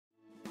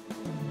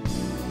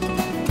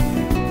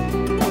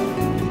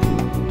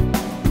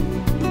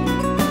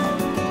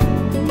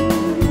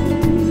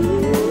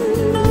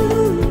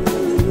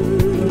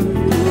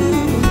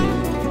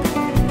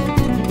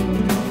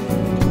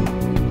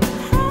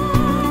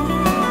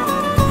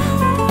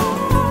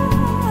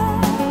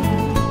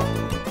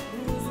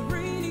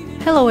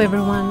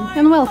everyone,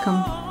 and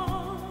welcome!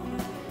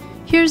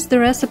 Here's the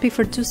recipe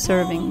for 2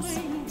 servings.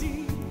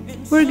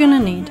 We're gonna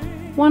need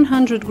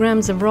 100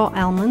 grams of raw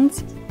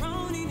almonds,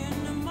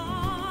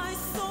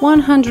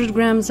 100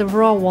 grams of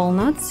raw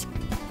walnuts,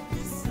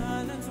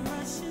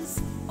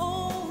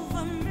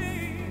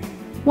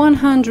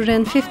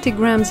 150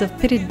 grams of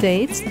pitted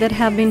dates that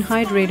have been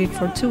hydrated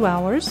for 2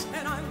 hours,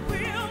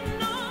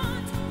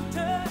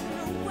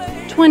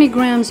 20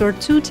 grams or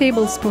 2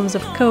 tablespoons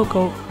of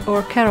cocoa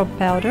or carob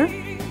powder,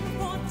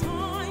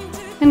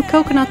 and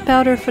coconut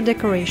powder for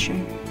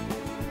decoration.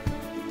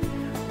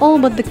 All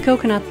but the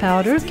coconut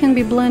powder can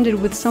be blended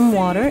with some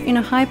water in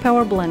a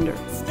high-power blender.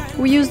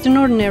 We used an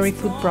ordinary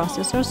food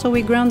processor, so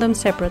we ground them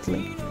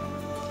separately.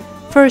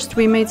 First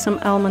we made some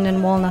almond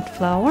and walnut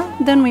flour,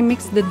 then we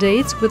mixed the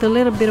dates with a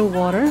little bit of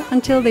water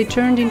until they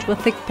turned into a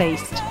thick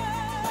paste.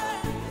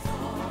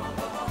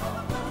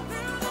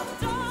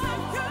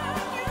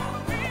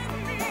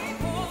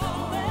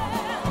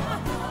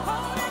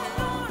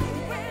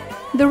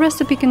 The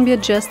recipe can be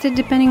adjusted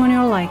depending on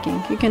your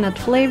liking. You can add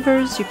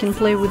flavors, you can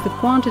play with the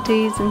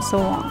quantities, and so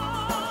on.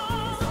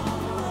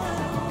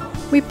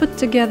 We put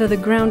together the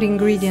ground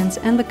ingredients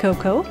and the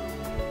cocoa.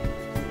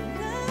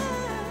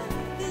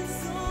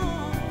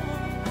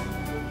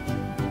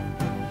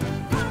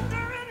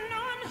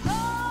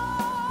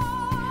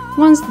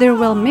 Once they're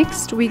well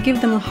mixed, we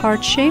give them a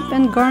heart shape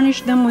and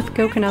garnish them with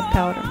coconut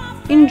powder.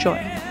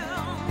 Enjoy!